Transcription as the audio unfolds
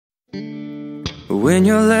when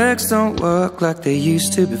your legs don't work like they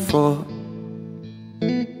used to before,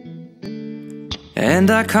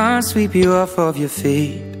 and I can't sweep you off of your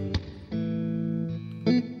feet.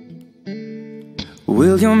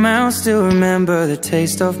 Will your mouth still remember the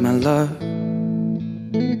taste of my love?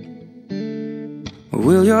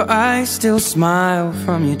 Will your eyes still smile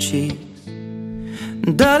from your cheeks?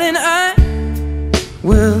 Darling, I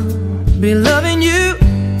will be loving you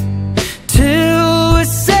till we're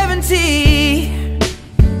 70.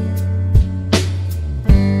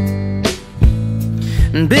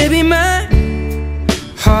 And baby, my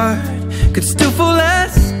heart could still fall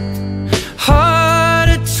as hard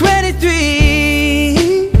at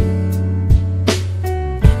 23.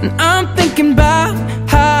 And I'm thinking about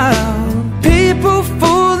how people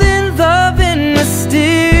fall in love in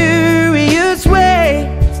mysterious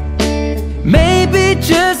ways. Maybe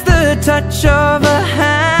just the touch of a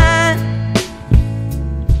hand.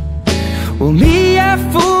 Well, me, I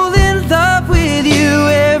fall in love with you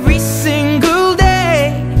every single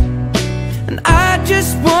day, and I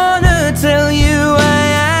just wanna tell you I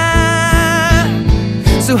am.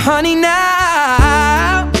 So honey,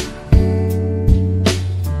 now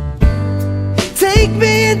take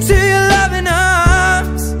me into your loving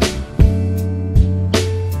arms.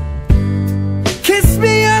 Kiss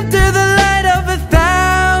me under the light of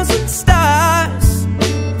 1,000 stars.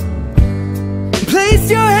 Place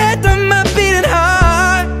your head